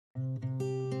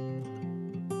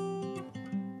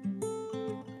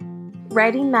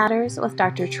Writing Matters with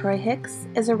Dr. Troy Hicks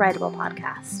is a Writable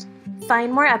podcast.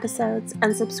 Find more episodes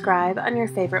and subscribe on your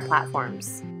favorite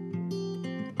platforms.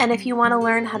 And if you want to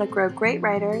learn how to grow great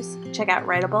writers, check out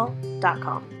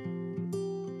writable.com.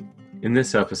 In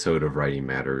this episode of Writing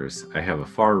Matters, I have a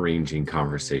far-ranging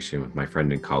conversation with my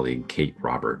friend and colleague, Kate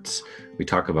Roberts. We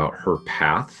talk about her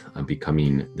path of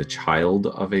becoming the child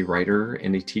of a writer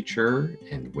and a teacher,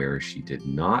 and where she did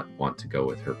not want to go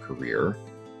with her career,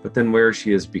 but then where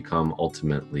she has become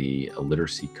ultimately a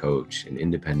literacy coach, an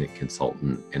independent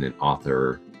consultant, and an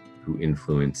author who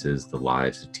influences the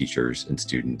lives of teachers and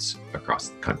students across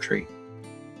the country.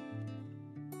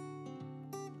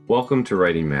 Welcome to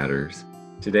Writing Matters.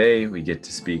 Today, we get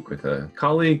to speak with a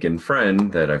colleague and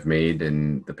friend that I've made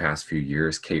in the past few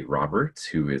years, Kate Roberts,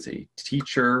 who is a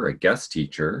teacher, a guest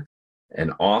teacher,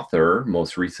 an author,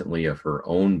 most recently of her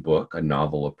own book, A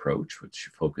Novel Approach, which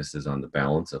focuses on the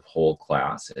balance of whole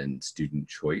class and student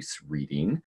choice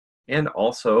reading. And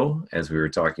also, as we were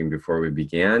talking before we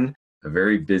began, a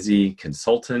very busy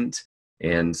consultant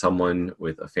and someone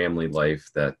with a family life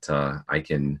that I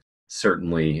can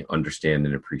certainly understand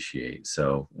and appreciate.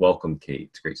 So welcome, Kate.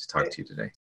 It's great to talk to you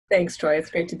today. Thanks, Troy.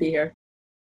 It's great to be here.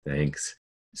 Thanks.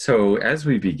 So as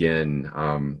we begin,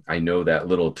 I know that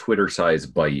little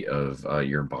Twitter-sized bite of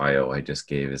your bio I just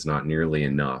gave is not nearly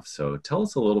enough. So tell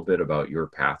us a little bit about your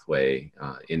pathway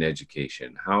in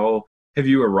education. How have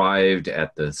you arrived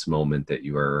at this moment that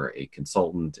you are a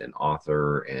consultant and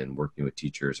author and working with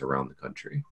teachers around the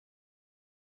country?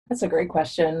 That's a great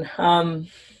question. I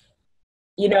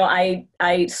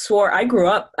swore I grew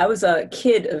up, I was a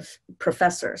kid of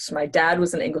professors. My dad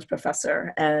was an English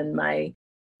professor and my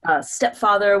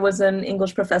stepfather was an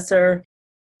English professor.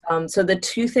 So the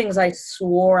two things I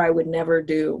swore I would never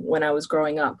do when I was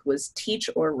growing up was teach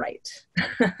or write.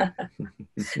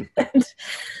 And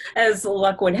as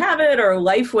luck would have it, or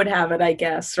life would have it, I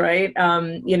guess, right?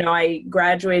 I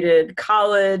graduated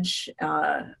college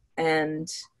and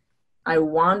I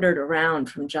wandered around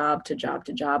from job to job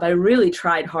to job. I really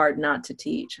tried hard not to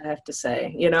teach, I have to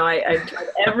say. I tried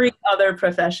every other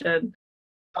profession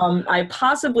I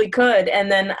possibly could. And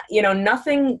then,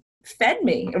 nothing fed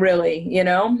me really,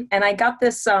 and I got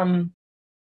this, I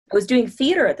was doing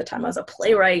theater at the time. I was a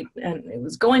playwright and it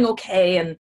was going okay.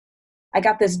 And I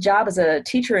got this job as a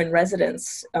teacher in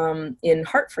residence in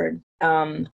Hartford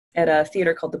at a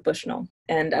theater called the Bushnell.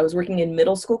 And I was working in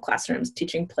middle school classrooms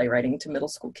teaching playwriting to middle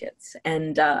school kids.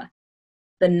 And the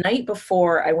night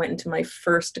before I went into my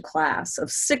first class of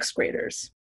sixth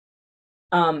graders,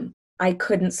 I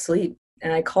couldn't sleep.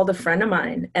 And I called a friend of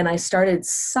mine and I started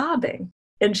sobbing.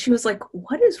 And she was like,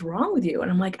 "What is wrong with you?"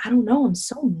 And I'm like, "I don't know. I'm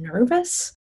so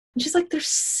nervous." And she's like, "They're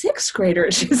sixth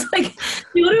graders." She's like,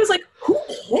 she literally was like, "Who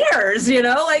cares?" And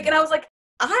I was like,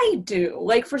 "I do."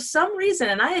 For some reason.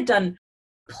 And I had done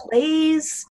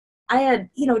plays. I had,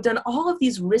 done all of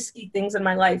these risky things in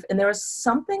my life. And there was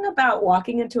something about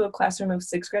walking into a classroom of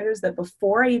sixth graders that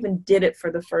before I even did it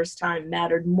for the first time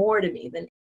mattered more to me than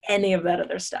any of that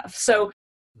other stuff. So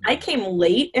I came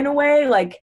late in a way,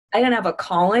 I didn't have a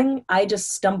calling. I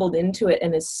just stumbled into it.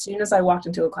 And as soon as I walked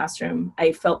into a classroom,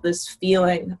 I felt this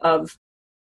feeling of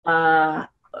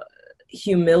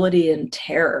humility and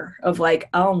terror of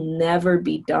I'll never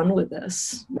be done with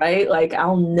this, right?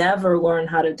 I'll never learn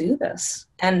how to do this.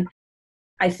 And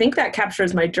I think that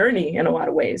captures my journey in a lot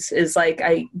of ways is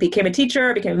I became a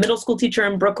teacher, I became a middle school teacher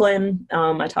in Brooklyn.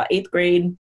 I taught eighth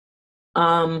grade.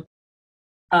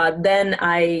 Then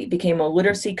I became a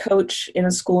literacy coach in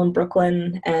a school in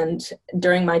Brooklyn. And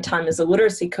during my time as a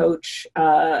literacy coach,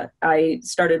 I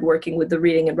started working with the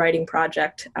Reading and Writing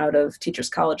Project out of Teachers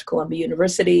College, Columbia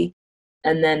University,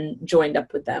 and then joined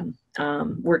up with them.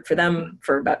 Worked for them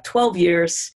for about 12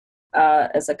 years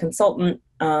as a consultant,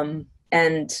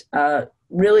 and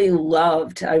really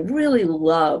loved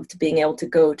being able to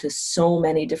go to so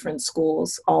many different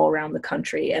schools all around the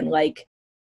country and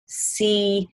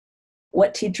see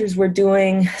what teachers were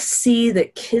doing, see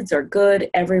that kids are good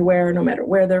everywhere, no matter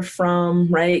where they're from,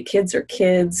 right? Kids are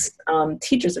kids,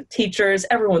 teachers are teachers,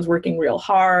 everyone's working real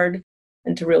hard,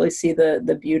 and to really see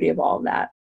the beauty of all of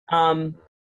that.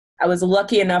 I was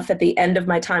lucky enough at the end of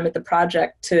my time at the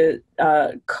project to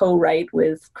co-write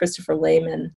with Christopher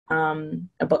Lehman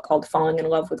a book called Falling in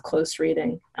Love with Close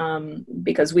Reading,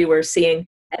 because we were seeing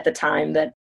at the time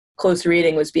that close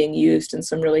reading was being used in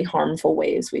some really harmful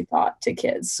ways, we thought, to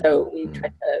kids. So we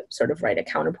tried to sort of write a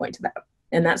counterpoint to that.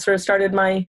 And that sort of started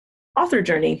my author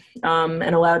journey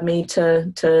and allowed me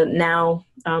to now,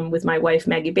 with my wife,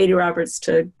 Maggie Beattie Roberts,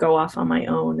 to go off on my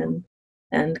own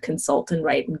and consult and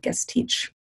write and guest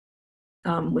teach,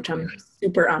 which I'm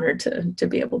super honored to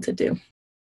be able to do.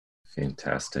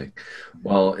 Fantastic.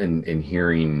 Well, in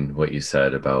hearing what you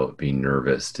said about being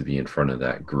nervous to be in front of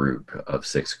that group of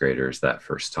sixth graders that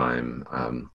first time,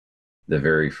 the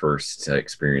very first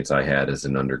experience I had as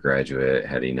an undergraduate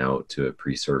heading out to a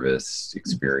pre-service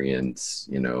experience,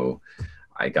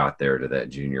 I got there to that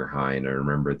junior high, and I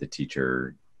remember the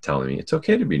teacher telling me it's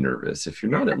okay to be nervous. If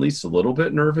you're not at least a little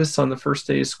bit nervous on the first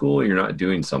day of school, you're not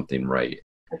doing something right.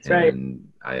 That's right. And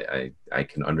I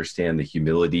can understand the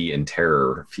humility and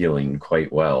terror feeling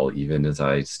quite well, even as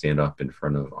I stand up in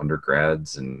front of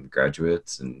undergrads and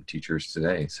graduates and teachers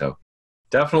today. So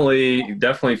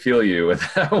definitely feel you with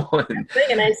that one.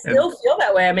 And I still feel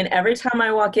that way. I mean, every time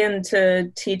I walk in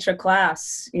to teach a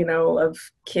class, of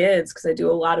kids, because I do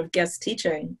a lot of guest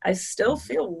teaching, I still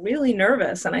feel really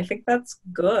nervous. And I think that's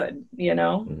good,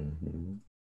 Mm-hmm.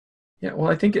 Yeah,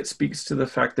 well, I think it speaks to the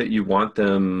fact that you want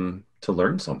them to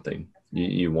learn something.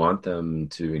 You want them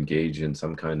to engage in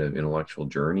some kind of intellectual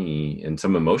journey and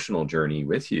some emotional journey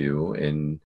with you.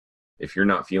 And if you're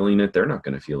not feeling it, they're not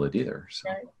going to feel it either. So,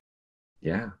 right.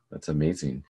 Yeah, that's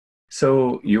amazing.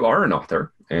 So you are an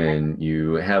author and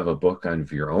you have a book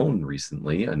of your own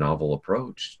recently, A Novel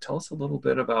Approach. Tell us a little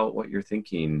bit about what you're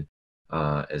thinking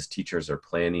as teachers are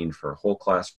planning for whole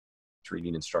class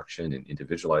reading instruction and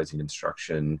individualizing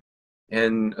instruction,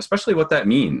 and especially what that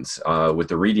means with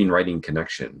the reading-writing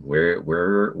connection.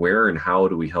 Where and how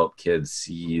do we help kids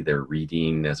see their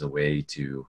reading as a way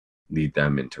to lead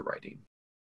them into writing?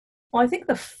 Well, I think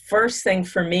the first thing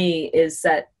for me is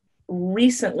that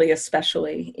recently,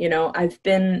 especially, I've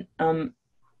been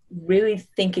really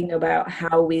thinking about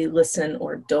how we listen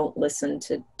or don't listen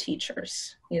to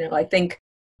teachers. I think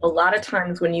a lot of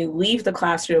times when you leave the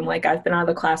classroom, like I've been out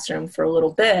of the classroom for a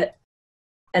little bit,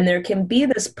 and there can be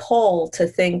this pull to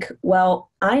think, well,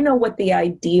 I know what the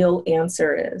ideal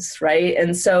answer is, right?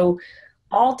 And so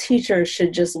all teachers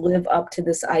should just live up to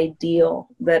this ideal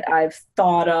that I've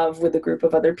thought of with a group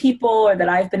of other people, or that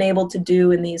I've been able to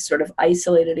do in these sort of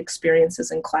isolated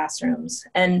experiences in classrooms.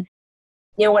 And,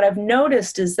 what I've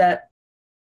noticed is that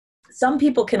some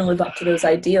people can live up to those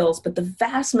ideals, but the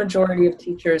vast majority of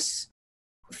teachers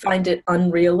find it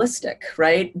unrealistic,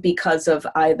 right? Because of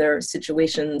either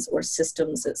situations or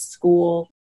systems at school,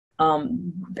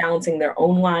 balancing their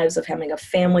own lives of having a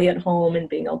family at home and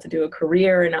being able to do a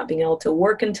career and not being able to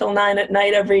work until 9 at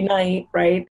night every night,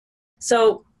 right?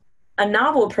 So a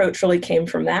novel approach really came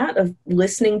from that, of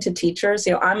listening to teachers.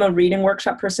 I'm a reading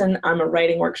workshop person. I'm a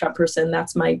writing workshop person.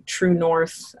 That's my true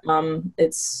north.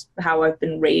 It's how I've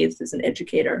been raised as an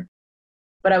educator.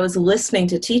 But I was listening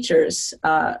to teachers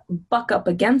buck up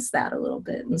against that a little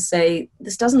bit and say,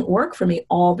 this doesn't work for me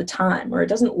all the time, or it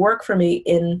doesn't work for me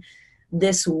in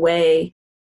this way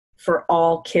for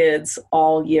all kids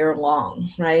all year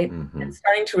long, right? Mm-hmm. And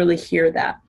starting to really hear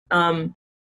that.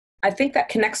 I think that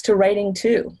connects to writing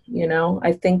too.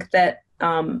 I think that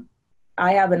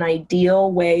I have an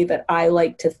ideal way that I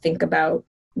like to think about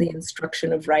the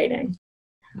instruction of writing.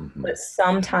 Mm-hmm. But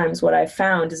sometimes what I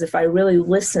found is if I really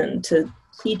listen to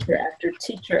teacher after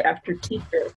teacher after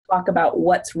teacher talk about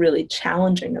what's really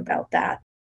challenging about that,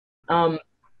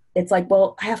 it's like,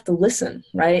 well, I have to listen,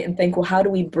 right? And think, well, how do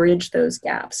we bridge those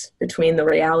gaps between the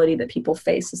reality that people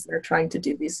face as they're trying to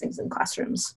do these things in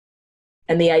classrooms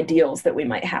and the ideals that we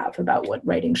might have about what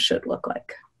writing should look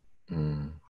like?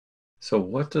 So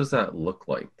what does that look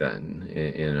like then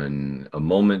in a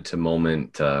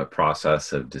moment-to-moment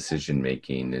process of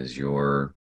decision-making as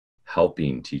you're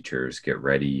helping teachers get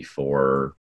ready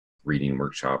for reading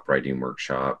workshop, writing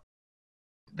workshop?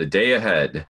 The day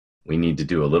ahead, we need to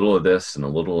do a little of this and a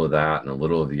little of that and a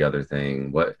little of the other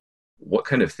thing. What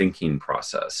kind of thinking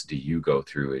process do you go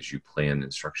through as you plan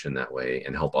instruction that way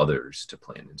and help others to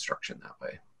plan instruction that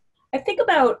way? I think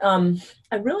about,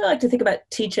 I really like to think about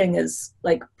teaching as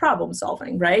like problem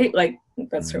solving, right? Like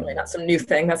that's certainly not some new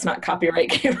thing. That's not copyright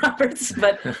Kay Roberts,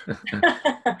 but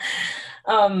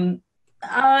an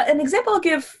example I'll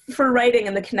give for writing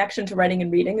and the connection to writing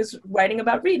and reading is writing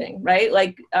about reading, right?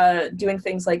 Like doing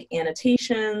things like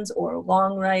annotations or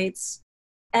long writes.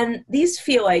 And these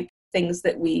feel like things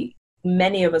that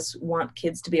many of us want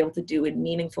kids to be able to do in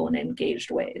meaningful and engaged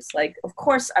ways. Like, of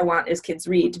course, I want, as kids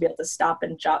read, to be able to stop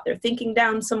and jot their thinking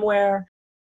down somewhere.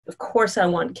 Of course, I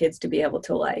want kids to be able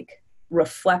to like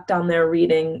reflect on their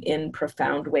reading in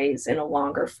profound ways in a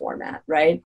longer format,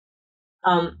 right?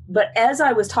 But as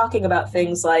I was talking about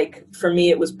things like, for me,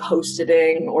 it was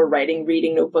post-iting or writing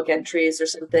reading notebook entries or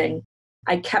something,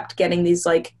 I kept getting these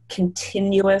like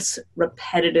continuous,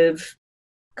 repetitive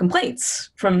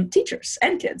complaints from teachers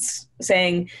and kids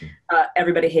saying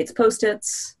everybody hates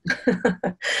Post-its.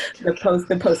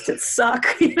 the Post-its suck.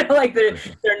 Like they're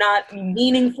not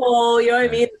meaningful. You know what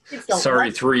I mean?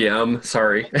 Sorry, 3M.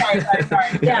 Sorry.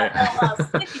 Sorry. Yeah,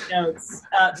 sticky notes.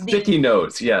 Sticky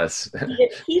notes, yes. The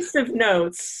adhesive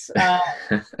notes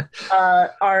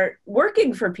are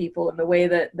working for people in the way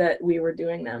that we were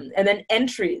doing them. And then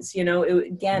entries, it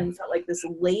again felt like this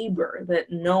labor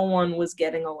that no one was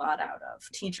getting a lot out of.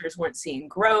 Teachers weren't seeing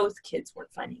growth, kids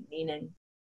weren't finding meaning.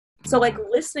 So like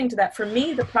listening to that, for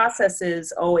me, the process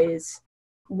is always,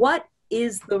 what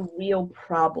is the real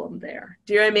problem there?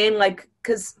 Do you know what I mean? Like,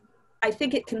 because I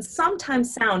think it can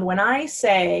sometimes sound, when I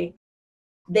say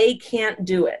they can't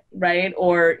do it, right?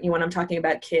 Or when I'm talking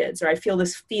about kids, or I feel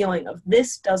this feeling of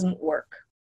this doesn't work.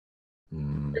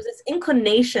 There's this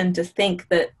inclination to think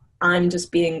that I'm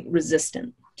just being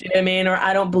resistant. Do you know what I mean? Or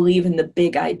I don't believe in the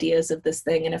big ideas of this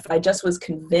thing. And if I just was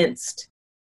convinced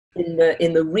in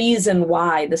the reason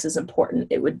why this is important,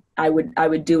 I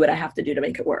would do what I have to do to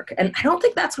make it work. And I don't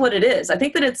think that's what it is. I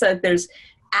think that it's there's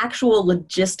actual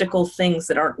logistical things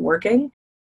that aren't working,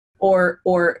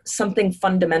 or something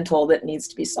fundamental that needs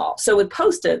to be solved. So with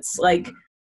Post-its, like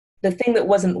the thing that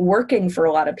wasn't working for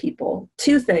a lot of people,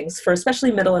 two things, for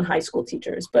especially middle and high school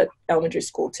teachers, but elementary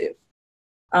school too.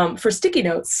 For sticky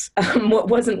notes, what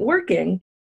wasn't working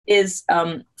is,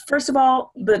 first of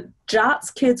all, the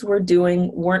JOTS kids were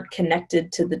doing weren't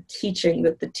connected to the teaching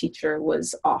that the teacher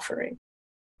was offering.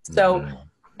 So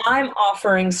I'm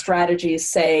offering strategies,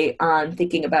 say, on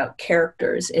thinking about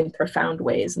characters in profound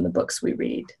ways in the books we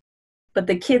read. But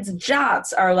the kids'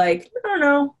 JOTS are like, I don't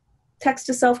know,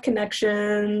 text-to-self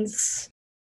connections,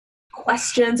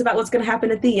 questions about what's going to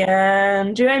happen at the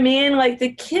end. Do you know what I mean? Like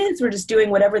the kids were just doing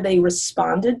whatever they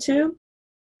responded to.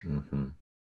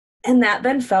 And that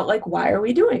then felt like, why are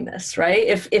we doing this, right?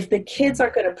 If the kids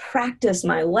aren't going to practice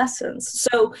my lessons.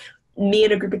 So me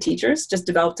and a group of teachers just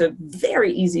developed a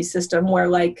very easy system where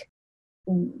like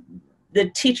the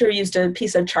teacher used a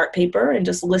piece of chart paper and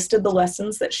just listed the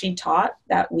lessons that she taught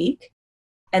that week.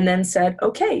 And then said,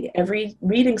 okay, every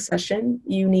reading session,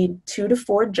 you need 2 to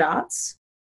 4 JOTS,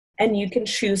 and you can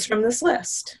choose from this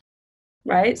list,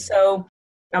 right? So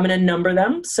I'm going to number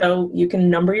them. So you can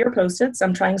number your Post-its.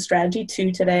 I'm trying strategy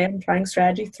 2 today. I'm trying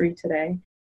strategy 3 today.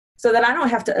 So that I don't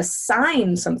have to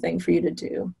assign something for you to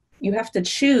do. You have to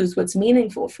choose what's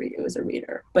meaningful for you as a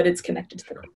reader, but it's connected to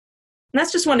the book. And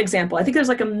that's just one example. I think there's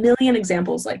like a million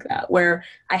examples like that, where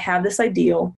I have this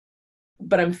ideal,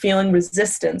 but I'm feeling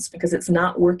resistance because it's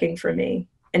not working for me.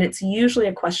 And it's usually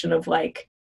a question of like,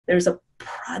 there's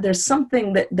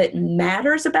something that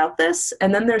matters about this.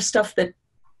 And then there's stuff that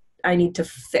I need to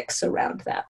fix around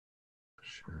that.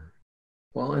 Sure.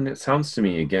 Well, and it sounds to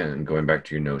me, again, going back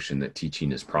to your notion that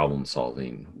teaching is problem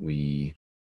solving, we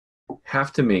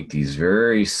have to make these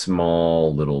very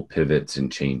small little pivots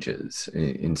and changes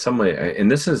in some way.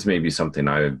 And this is maybe something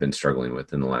I've been struggling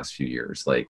with in the last few years.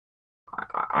 Like,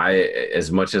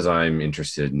 as much as I'm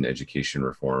interested in education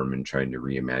reform and trying to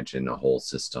reimagine a whole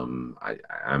system,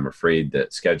 I'm afraid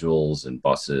that schedules and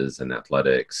buses and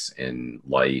athletics and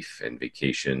life and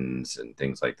vacations and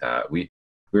things like that,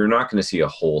 we're not going to see a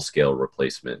whole scale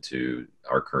replacement to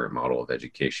our current model of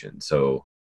education. So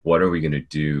what are we going to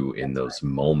do in those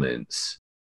moments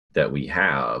that we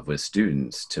have with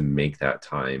students to make that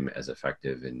time as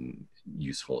effective and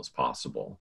useful as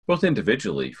possible? Both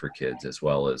individually for kids as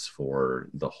well as for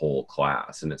the whole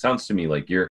class. And it sounds to me like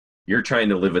you're trying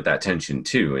to live with that tension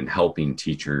too, and helping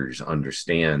teachers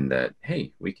understand that,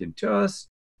 hey, if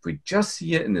we just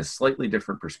see it in a slightly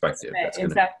different perspective.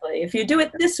 Exactly. If you do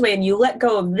it this way and you let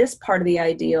go of this part of the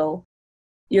ideal,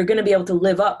 you're going to be able to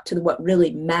live up to what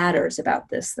really matters about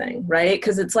this thing, right?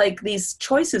 Because it's like these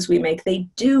choices we make, they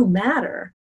do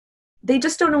matter. They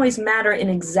just don't always matter in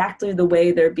exactly the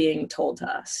way they're being told to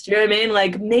us. Do you know what I mean?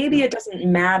 Like maybe it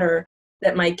doesn't matter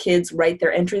that my kids write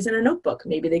their entries in a notebook.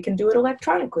 Maybe they can do it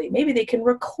electronically. Maybe they can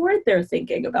record their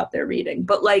thinking about their reading.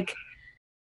 But like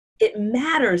it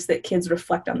matters that kids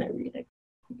reflect on their reading,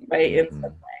 right? In some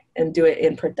way, and do it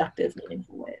in productive,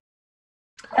 meaningful ways.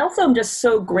 I also am just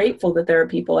so grateful that there are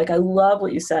people, like I love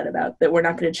what you said about that we're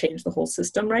not going to change the whole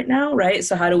system right now, right?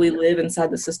 So how do we live inside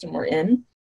the system we're in?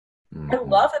 I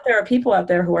love that there are people out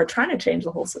there who are trying to change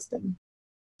the whole system.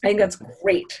 I think that's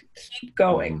great. Keep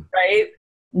going, right?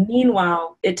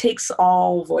 Meanwhile, it takes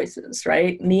all voices,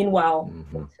 right? Meanwhile,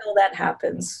 until that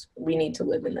happens, we need to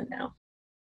live in the now.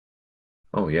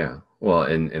 Oh, yeah. Well,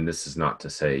 and this is not to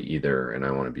say either, and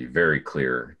I want to be very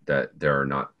clear that there are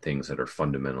not things that are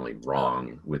fundamentally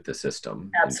wrong with the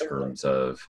system. Absolutely. In terms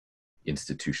of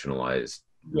institutionalized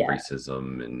Yeah.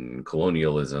 racism and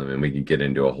colonialism, and we could get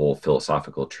into a whole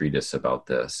philosophical treatise about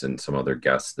this, and some other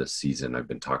guests this season I've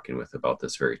been talking with about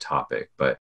this very topic.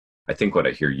 But I think what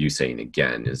I hear you saying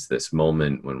again is this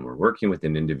moment when we're working with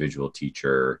an individual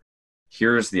teacher,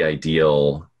 here's the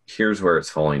ideal, here's where it's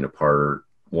falling apart.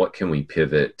 What can we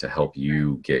pivot to help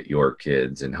you get your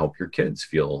kids and help your kids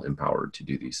feel empowered to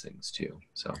do these things too?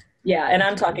 So yeah, and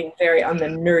I'm talking very on the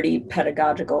nerdy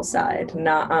pedagogical side,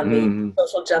 not on the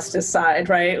social justice side,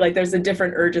 right? Like there's a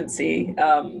different urgency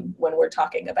when we're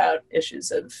talking about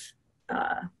issues of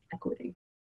equity.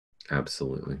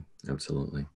 Absolutely.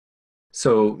 Absolutely.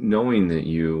 So knowing that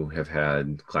you have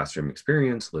had classroom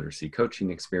experience, literacy coaching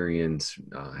experience,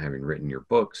 having written your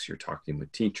books, you're talking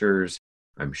with teachers,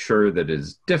 I'm sure that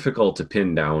it's difficult to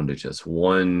pin down to just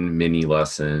one mini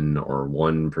lesson or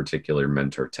one particular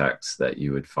mentor text that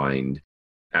you would find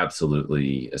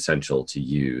absolutely essential to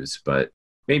use, but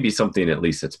maybe something at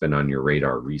least that's been on your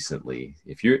radar recently.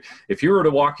 If you were to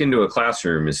walk into a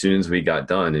classroom as soon as we got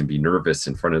done and be nervous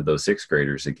in front of those sixth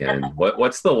graders again,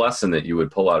 what's the lesson that you would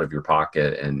pull out of your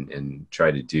pocket and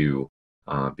try to do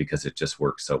because it just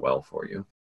works so well for you?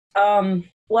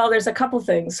 Well, there's a couple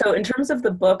things. So in terms of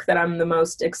the book that I'm the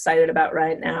most excited about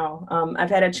right now, I've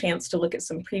had a chance to look at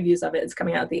some previews of it. It's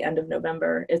coming out at the end of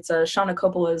November. It's Shauna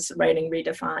Coppola's Writing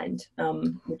Redefined,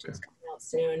 which is coming out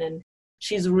soon. And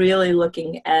she's really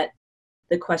looking at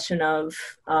the question of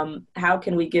how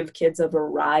can we give kids a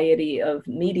variety of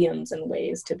mediums and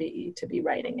ways to be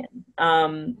writing in.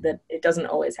 That it doesn't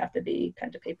always have to be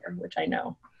pen to paper, which I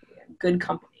know good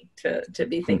company to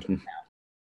be thinking about.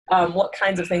 What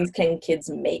kinds of things can kids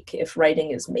make if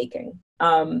writing is making?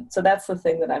 So that's the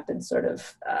thing that I've been sort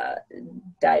of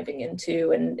diving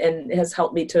into and has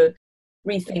helped me to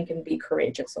rethink and be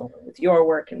courageous along with your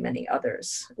work and many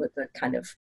others with the kind of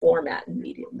format and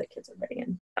medium that kids are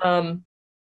writing in.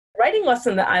 Writing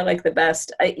lesson that I like the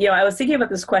best, I was thinking about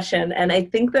this question, and I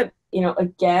think that,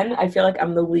 again, I feel like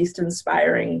I'm the least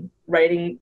inspiring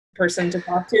writing person to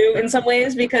talk to in some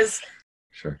ways because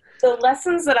Sure. The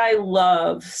lessons that I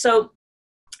love, so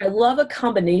I love a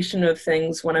combination of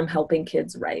things when I'm helping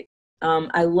kids write.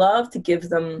 I love to give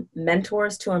them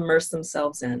mentors to immerse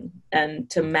themselves in and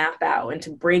to map out and to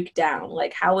break down,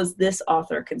 like, how is this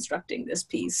author constructing this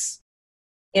piece?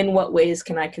 In what ways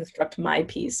can I construct my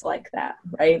piece like that,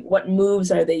 right? What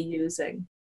moves are they using?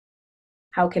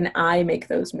 How can I make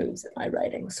those moves in my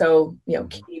writing? So,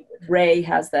 Ray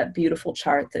has that beautiful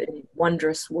chart, the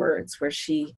Wondrous Words, where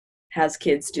she has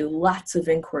kids do lots of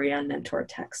inquiry on mentor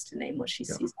text to name what she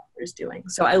sees others doing.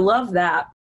 So I love that.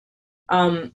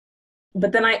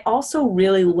 But then I also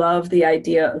really love the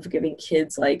idea of giving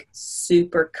kids like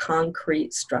super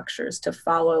concrete structures to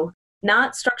follow,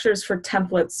 not structures for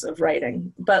templates of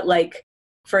writing, but like,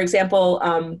 for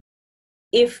example,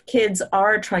 if kids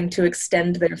are trying to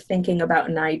extend their thinking about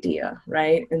an idea,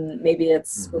 right? And maybe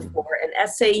it's before an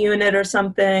essay unit or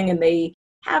something, and they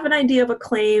have an idea of a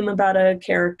claim about a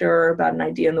character or about an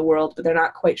idea in the world, but they're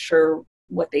not quite sure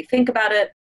what they think about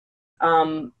it.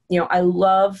 I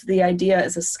love the idea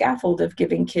as a scaffold of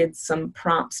giving kids some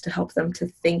prompts to help them to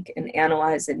think and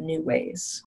analyze in new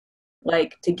ways.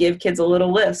 Like to give kids a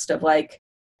little list of like,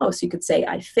 so you could say,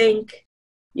 I think,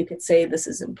 you could say this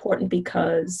is important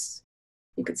because,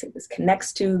 you could say this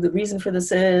connects to the reason for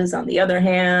this is, on the other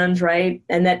hand, right?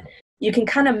 And that you can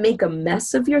kind of make a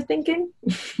mess of your thinking.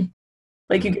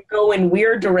 Like you could go in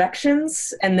weird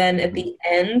directions and then at the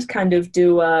end kind of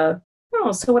do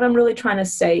so what I'm really trying to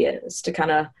say is to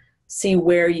kind of see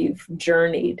where you've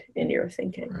journeyed in your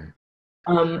thinking.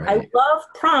 Right. I love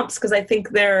prompts because I think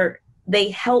they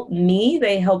help me,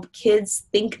 they help kids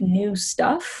think new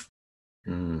stuff.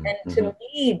 And to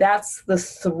me, that's the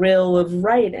thrill of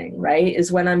writing, right?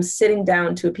 Is when I'm sitting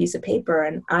down to a piece of paper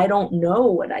and I don't know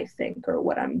what I think or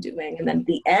what I'm doing. And then at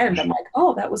the end, I'm like,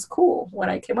 oh, that was cool, what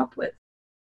I came up with.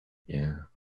 Yeah.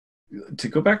 To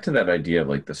go back to that idea of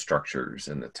like the structures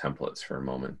and the templates for a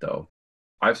moment, though,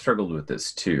 I've struggled with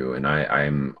this too. And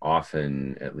I'm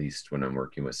often, at least when I'm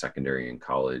working with secondary and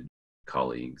college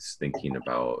colleagues, thinking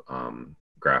about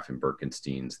Graf and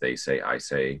Birkenstein's they say, I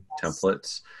say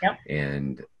templates. Yep.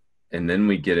 And then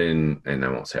we get in, and I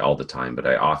won't say all the time, but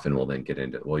I often will then get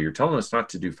into, well, you're telling us not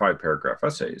to do 5-paragraph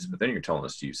essays, but then you're telling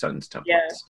us to use sentence templates. Yeah.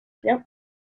 Yep.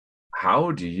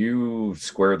 How do you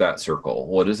square that circle?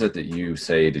 What is it that you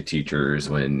say to teachers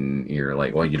when you're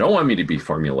like, well, you don't want me to be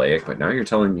formulaic, but now you're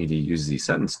telling me to use these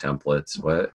sentence templates?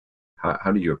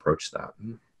 How do you approach that?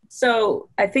 So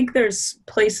I think there's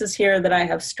places here that I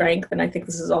have strength, and I think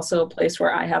this is also a place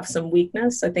where I have some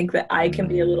weakness. I think that I can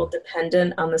be a little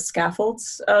dependent on the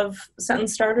scaffolds of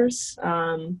sentence starters.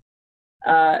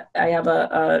 I have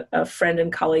a friend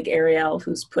and colleague, Ariel,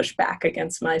 who's pushed back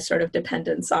against my sort of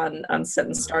dependence on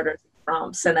sentence starters and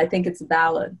prompts, and I think it's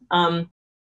valid.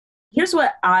 Here's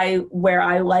where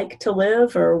I like to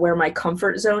live, or where my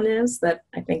comfort zone is, that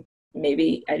I think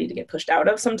maybe I need to get pushed out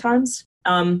of sometimes.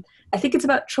 I think it's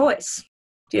about choice.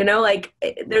 Do you know, like,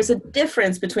 there's a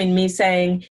difference between me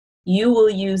saying, you will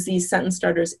use these sentence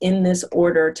starters in this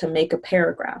order to make a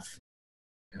paragraph,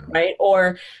 right?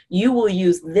 Or you will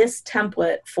use this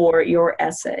template for your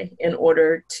essay in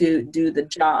order to do the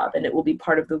job, and it will be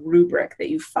part of the rubric that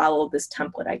you follow this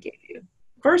template I gave you.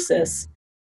 Versus,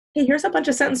 hey, here's a bunch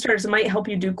of sentence starters that might help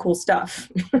you do cool stuff.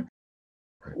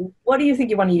 What do you think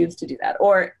you want to use to do that?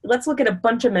 Or let's look at a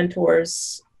bunch of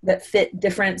mentors that fit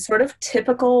different sort of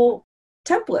typical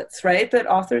templates, right, that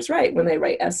authors write when they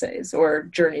write essays or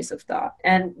journeys of thought.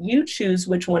 And you choose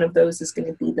which one of those is going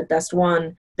to be the best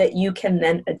one that you can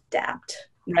then adapt,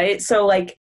 right? So,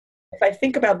 like, if I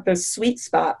think about the sweet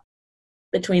spot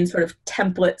between sort of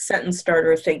template sentence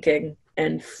starter thinking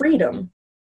and freedom,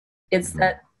 it's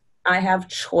that I have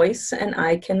choice and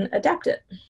I can adapt it.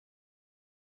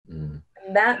 And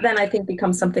that then I think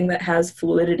becomes something that has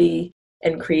fluidity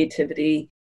and creativity.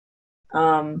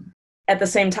 At the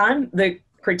same time, the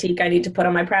critique I need to put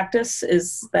on my practice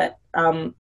is that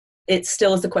it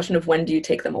still is the question of, when do you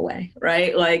take them away,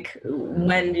 right? Like,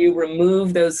 when do you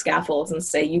remove those scaffolds and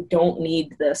say, you don't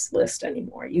need this list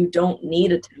anymore. You don't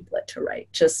need a template to write.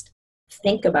 Just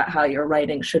think about how your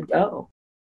writing should go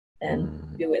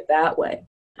and do it that way.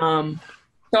 So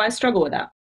I struggle with that.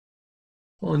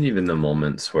 Well, and even the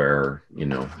moments where, you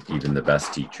know, even the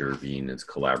best teacher, being as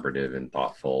collaborative and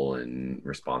thoughtful and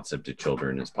responsive to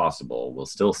children as possible, will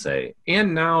still say,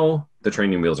 and now the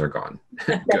training wheels are gone.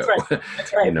 That's right.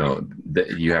 That's right. You know,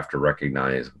 you have to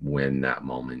recognize when that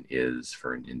moment is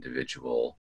for an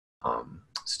individual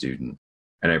student.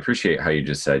 And I appreciate how you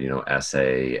just said, you know,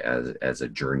 essay as a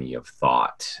journey of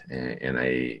thought. And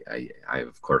I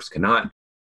of course cannot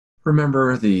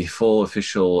remember the full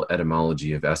official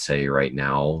etymology of essay right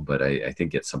now, but I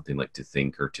think it's something like to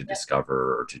think or to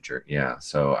discover or to,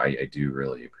 so I do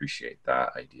really appreciate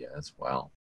that idea as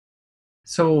well.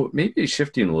 So maybe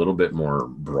shifting a little bit more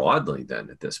broadly then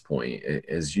at this point,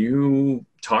 as you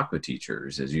talk with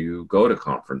teachers, as you go to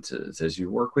conferences, as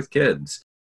you work with kids,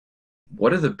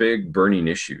 what are the big burning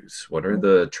issues? What are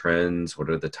the trends? What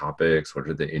are the topics? What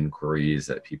are the inquiries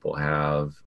that people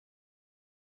have?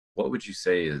 What would you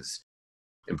say is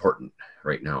important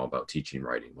right now about teaching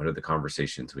writing? What are the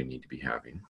conversations we need to be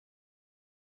having?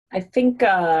 I think,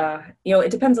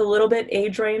 it depends a little bit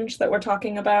age range that we're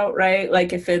talking about, right?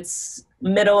 Like, if it's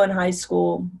middle and high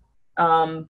school,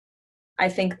 I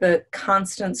think the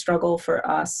constant struggle for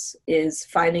us is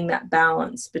finding that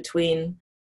balance between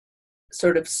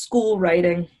sort of school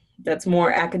writing that's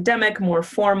more academic, more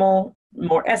formal,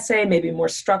 more essay, maybe more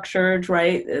structured,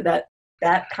 right?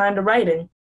 That kind of writing.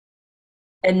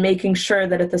 And making sure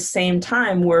that at the same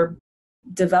time we're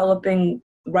developing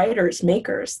writers,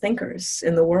 makers, thinkers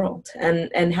in the world,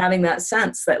 and having that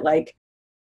sense that, like,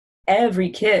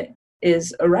 every kid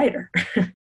is a writer,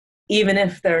 even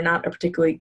if they're not a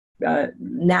particularly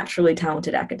naturally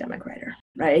talented academic writer,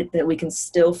 right? That we can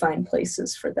still find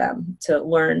places for them to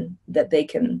learn that they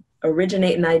can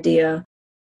originate an idea,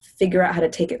 figure out how to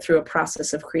take it through a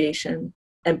process of creation,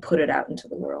 and put it out into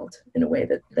the world in a way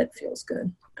that feels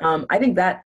good. I think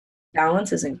that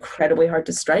balance is incredibly hard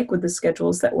to strike with the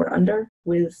schedules that we're under.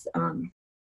 I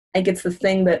think it's the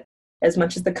thing that, as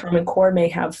much as the Common Core may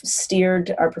have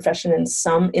steered our profession in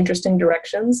some interesting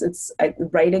directions,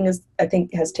 writing I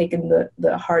think has taken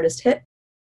the hardest hit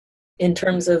in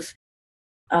terms of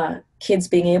kids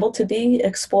being able to be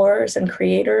explorers and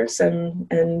creators and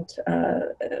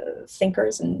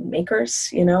thinkers and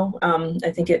makers.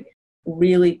 I think it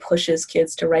really pushes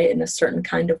kids to write in a certain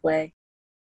kind of way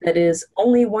that is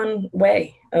only one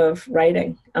way of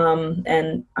writing,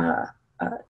 and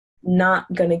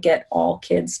not going to get all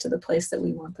kids to the place that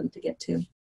we want them to get to.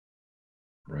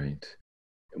 Right.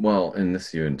 Well, and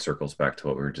this even circles back to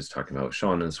what we were just talking about,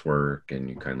 Shauna's work, and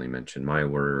you kindly mentioned my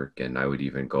work, and I would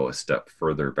even go a step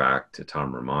further back to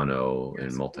Tom Romano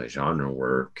and multi-genre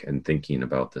work, and thinking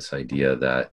about this idea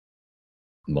that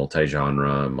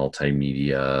multi-genre,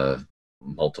 multimedia,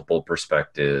 multiple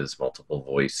perspectives, multiple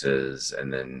voices,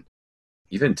 and then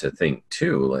even to think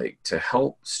too, like, to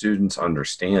help students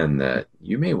understand that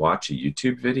you may watch a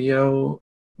YouTube video,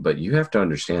 but you have to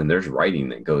understand there's writing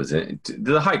that goes in,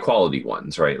 the high quality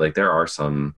ones, right? Like, there are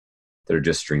some that are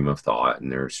just stream of thought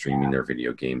and they're streaming their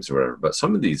video games or whatever, but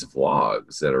some of these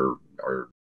vlogs that are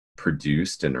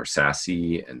produced and are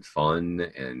sassy and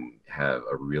fun and have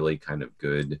a really kind of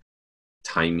good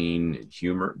timing,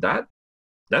 humor,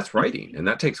 that's writing, and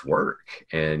that takes work.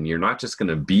 And you're not just going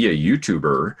to be a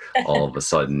YouTuber all of a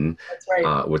sudden That's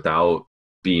right. without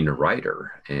being a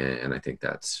writer. And I think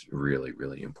that's really,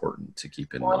 really important to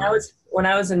keep in mind. When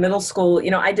I was in middle school,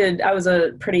 I was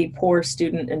a pretty poor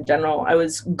student in general. I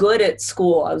was good at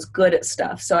school. I was good at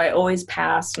stuff. So I always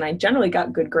passed, and I generally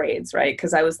got good grades, right?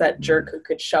 Because I was that jerk who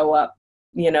could show up,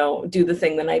 do the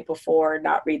thing the night before,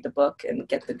 not read the book, and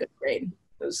get the good grade.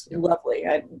 It was lovely.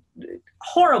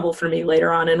 Horrible for me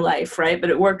later on in life, right?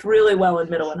 But it worked really well in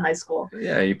middle and high school.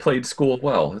 Yeah, you played school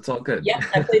well. It's all good. Yeah,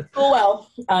 I played school well.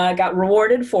 Got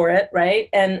rewarded for it, right?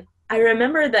 And I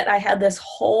remember that I had this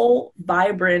whole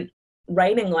vibrant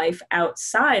writing life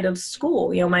outside of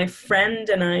school. My friend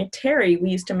and I, Terry, we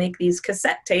used to make these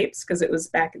cassette tapes because it was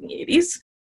back in the 80s.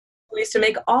 We used to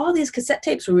make all these cassette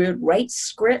tapes where we would write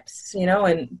scripts,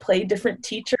 and play different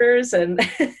teachers and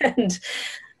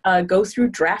go through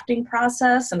drafting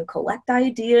process and collect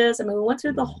ideas. I mean, we went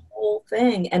through the whole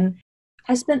thing, and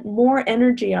I spent more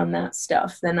energy on that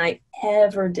stuff than I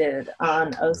ever did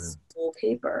on a school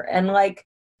paper. And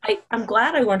I'm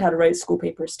glad I learned how to write school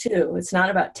papers too. It's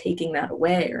not about taking that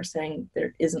away or saying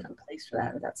there isn't a place for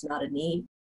that or that's not a need.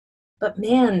 But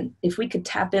man, if we could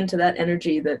tap into that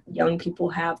energy that young people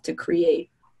have to create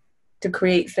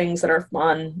things that are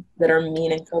fun, that are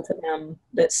meaningful to them,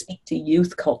 that speak to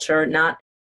youth culture, not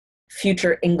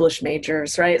future English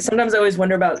majors, right? Sometimes I always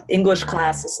wonder about English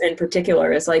classes in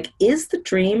particular. Is is the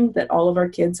dream that all of our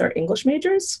kids are English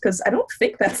majors? Because I don't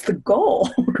think that's the goal,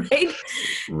 right?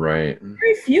 Right.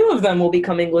 Very few of them will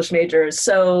become English majors.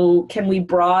 So can we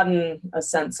broaden a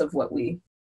sense of what we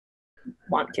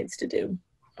want kids to do?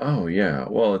 Oh, yeah.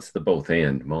 Well, it's the both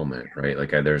and moment, right?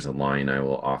 There's a line I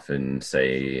will often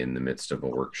say in the midst of a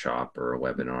workshop or a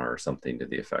webinar or something to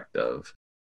the effect of,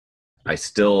 I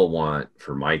still want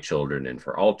for my children and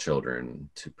for all children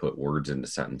to put words into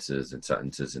sentences and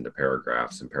sentences into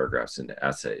paragraphs and paragraphs into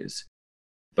essays.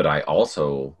 But I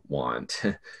also want,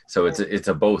 so it's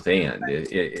a both and,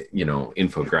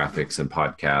 infographics and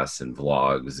podcasts and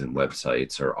vlogs and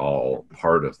websites are all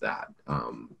part of that.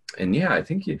 And yeah, I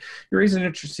think you raise an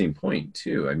interesting point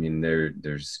too. I mean,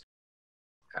 there's,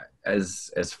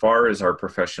 as far as our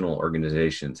professional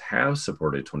organizations have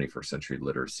supported 21st century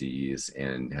literacies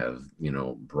and have,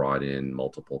 brought in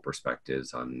multiple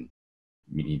perspectives on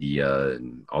media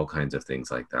and all kinds of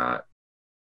things like that,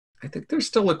 I think there's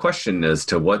still a question as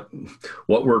to what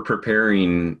we're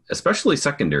preparing, especially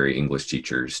secondary English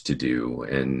teachers to do.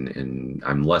 And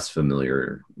I'm less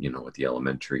familiar, with the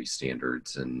elementary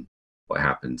standards and what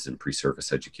happens in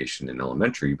pre-service education in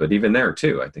elementary, but even there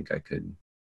too, I think I could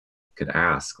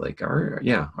ask,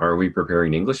 are we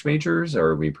preparing English majors, or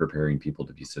are we preparing people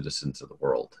to be citizens of the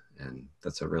world? And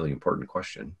that's a really important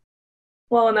question.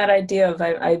 Well, and that idea of,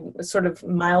 I'm sort of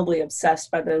mildly obsessed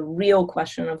by the real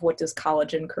question of what does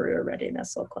college and career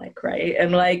readiness look like, right?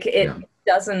 And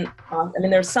doesn't,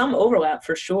 there's some overlap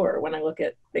for sure when I look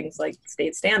at things like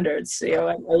state standards.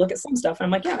 I look at some stuff and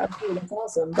I'm like, yeah, absolutely, that's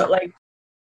awesome. But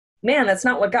man, that's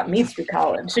not what got me through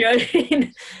college. You know what I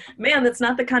mean? Man, that's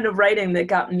not the kind of writing that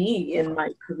got me in my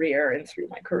career and through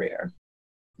my career.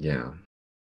 Yeah.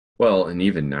 Well, and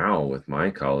even now with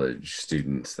my college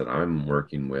students that I'm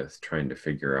working with, trying to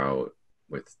figure out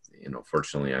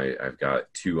fortunately, I've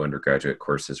got 2 undergraduate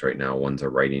courses right now. One's a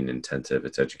writing intensive,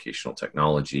 it's educational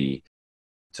technology.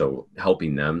 So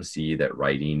helping them see that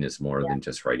writing is more than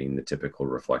just writing the typical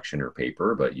reflection or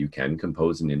paper, but you can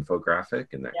compose an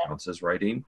infographic and that counts as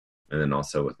writing. And then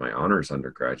also with my honors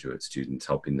undergraduate students,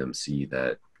 helping them see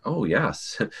that, oh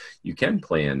yes, you can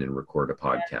plan and record a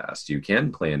podcast. You can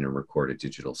plan and record a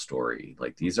digital story.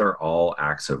 These are all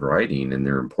acts of writing, and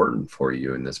they're important for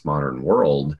you in this modern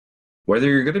world. Whether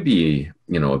you're going to be,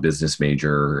 a business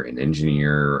major, an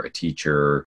engineer, a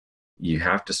teacher, you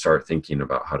have to start thinking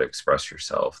about how to express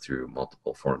yourself through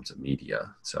multiple forms of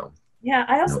media. So yeah,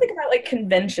 I also think about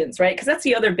conventions, right? Because that's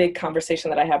the other big conversation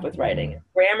that I have with writing.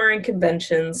 Grammar and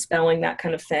conventions, spelling, that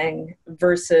kind of thing,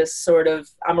 versus sort of,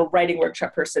 I'm a writing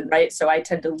workshop person, right? So I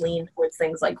tend to lean towards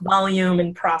things like volume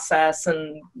and process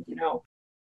and,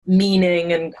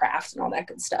 meaning and craft and all that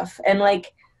good stuff. And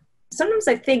sometimes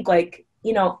I think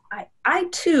I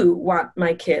too want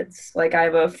my kids, I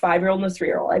have a 5-year-old and a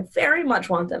 3-year-old. I very much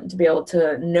want them to be able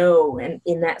to know, and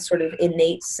in that sort of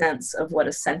innate sense of what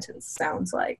a sentence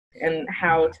sounds like and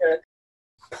how to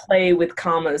play with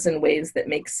commas in ways that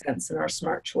make sense and are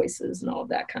smart choices and all of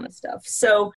that kind of stuff.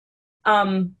 So,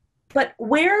 but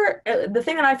the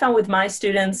thing that I found with my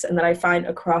students and that I find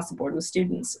across the board with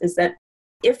students is that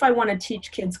if I want to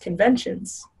teach kids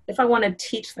conventions, if I want to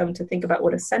teach them to think about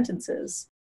what a sentence is,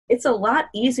 it's a lot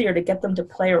easier to get them to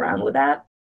play around with that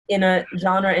in a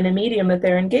genre, in a medium that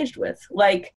they're engaged with.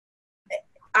 Like,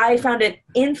 I found it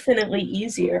infinitely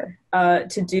easier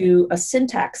to do a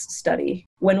syntax study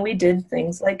when we did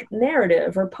things like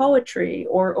narrative or poetry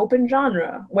or open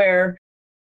genre, where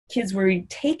kids were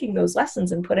taking those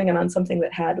lessons and putting it on something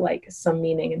that had like some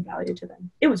meaning and value to them.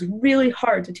 It was really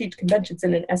hard to teach conventions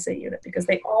in an essay unit because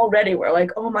they already were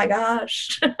like, oh my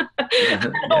gosh, I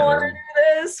don't want to do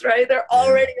this, right? They're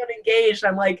already unengaged.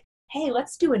 I'm like, hey,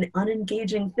 let's do an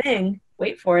unengaging thing.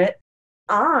 Wait for it.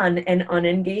 On an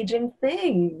unengaging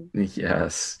thing.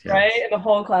 Yes. Right? And the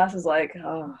whole class is like,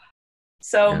 oh.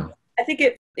 So I think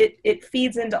it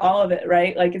feeds into all of it,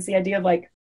 right? Like, it's the idea of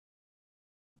like,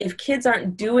 if kids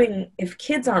aren't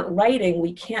writing,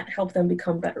 we can't help them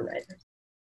become better writers.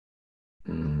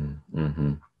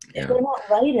 Mm-hmm. If they're not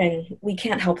writing, we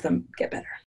can't help them get better.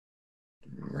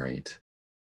 Right.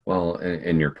 Well,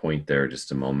 and your point there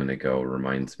just a moment ago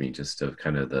reminds me just of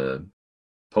kind of the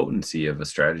potency of a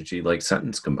strategy like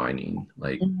sentence combining.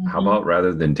 Like, how about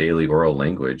rather than daily oral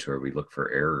language where we look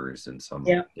for errors in some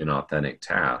inauthentic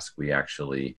task, we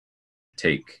actually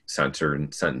take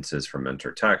certain sentences from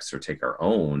mentor text or take our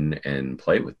own and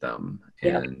play with them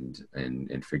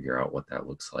and figure out what that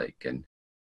looks like. And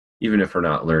even if we're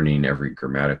not learning every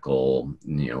grammatical,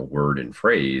 word and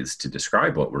phrase to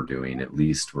describe what we're doing, at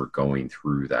least we're going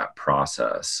through that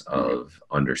process of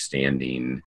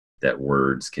understanding that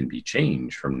words can be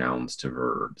changed from nouns to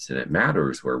verbs. And it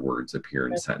matters where words appear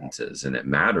in sentences. And it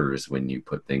matters when you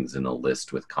put things in a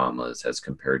list with commas as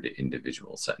compared to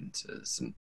individual sentences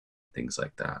and things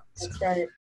like that. That's right.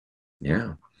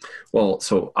 Yeah. Well,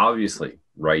 so obviously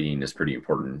writing is pretty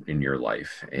important in your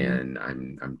life. And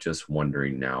I'm just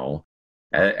wondering now,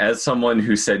 as someone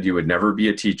who said you would never be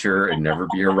a teacher and never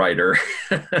be a writer,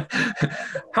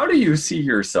 how do you see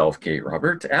yourself, Kate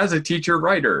Robert, as a teacher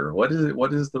writer? What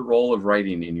is the role of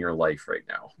writing in your life right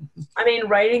now? I mean,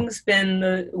 writing's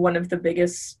been one of the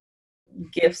biggest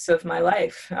gifts of my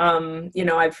life.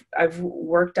 I've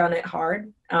worked on it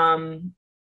hard,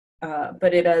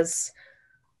 but it has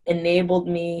enabled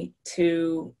me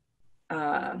to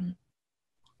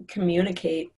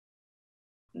communicate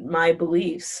my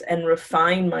beliefs and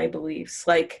refine my beliefs.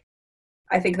 Like,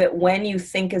 I think that when you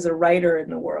think as a writer in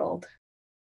the world,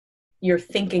 your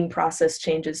thinking process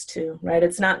changes too, right?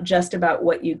 It's not just about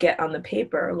what you get on the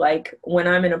paper. Like, when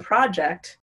I'm in a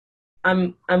project,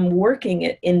 I'm working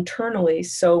it internally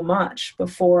so much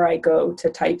before I go to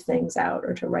type things out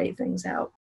or to write things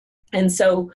out. And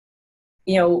so,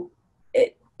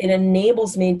 it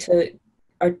enables me to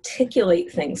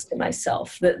articulate things to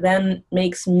myself that then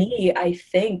makes me, I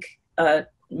think, a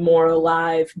more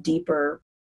alive, deeper,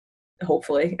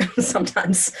 hopefully,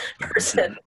 sometimes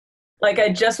person. Like, I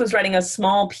just was writing a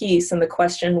small piece and the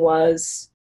question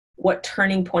was, what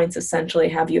turning points essentially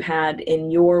have you had in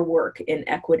your work in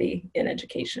equity in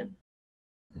education?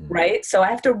 Right? So I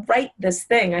have to write this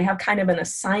thing. I have kind of an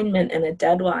assignment and a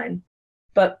deadline,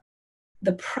 but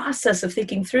the process of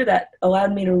thinking through that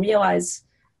allowed me to realize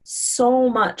so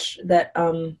much that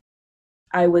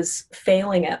I was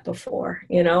failing at before,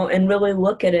 and really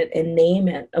look at it and name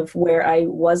it of where I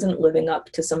wasn't living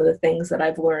up to some of the things that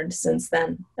I've learned since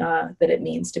then, that it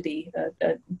means to be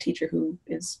a teacher who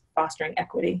is fostering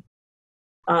equity.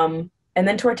 And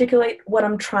then to articulate what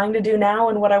I'm trying to do now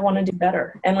and what I want to do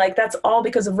better. And like, that's all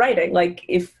because of writing. Like,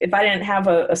 if I didn't have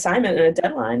an assignment and a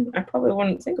deadline, I probably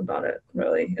wouldn't think about it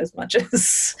really as much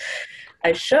as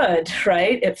I should,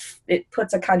 right? It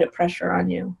puts a kind of pressure on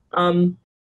you.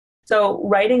 So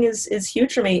writing is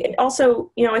huge for me. And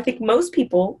also, I think most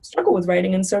people struggle with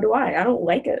writing, and so do I. I don't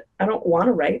like it. I don't want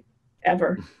to write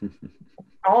ever.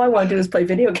 All I want to do is play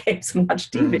video games and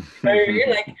watch TV. You're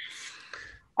like,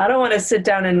 I don't want to sit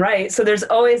down and write. So there's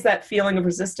always that feeling of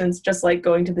resistance, just like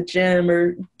going to the gym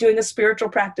or doing a spiritual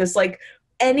practice. Like,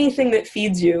 anything that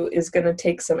feeds you is going to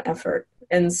take some effort.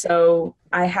 And so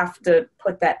I have to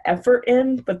put that effort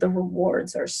in, but the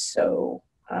rewards are so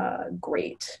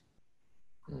great.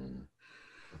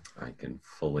 I can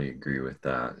fully agree with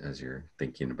that as you're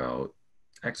thinking about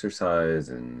exercise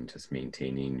and just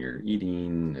maintaining your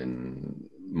eating and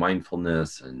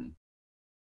mindfulness, and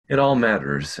it all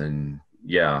matters. And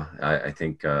yeah, I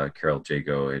think Carol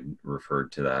Jago had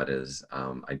referred to that as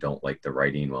I don't like the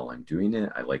writing while I'm doing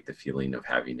it. I like the feeling of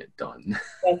having it done.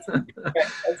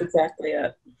 That's exactly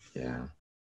it. Yeah.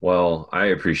 Well, I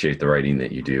appreciate the writing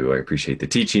that you do. I appreciate the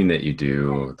teaching that you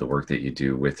do, the work that you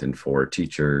do with and for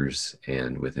teachers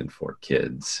and with and for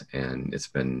kids. And it's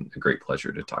been a great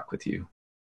pleasure to talk with you.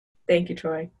 Thank you,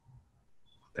 Troy.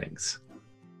 Thanks.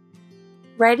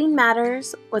 Writing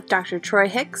Matters with Dr. Troy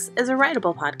Hicks is a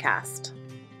writable podcast.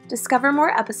 Discover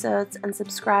more episodes and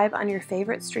subscribe on your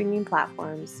favorite streaming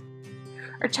platforms,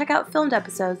 or check out filmed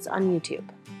episodes on YouTube.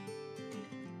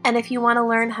 And if you want to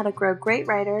learn how to grow great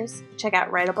writers, check out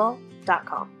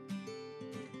writable.com.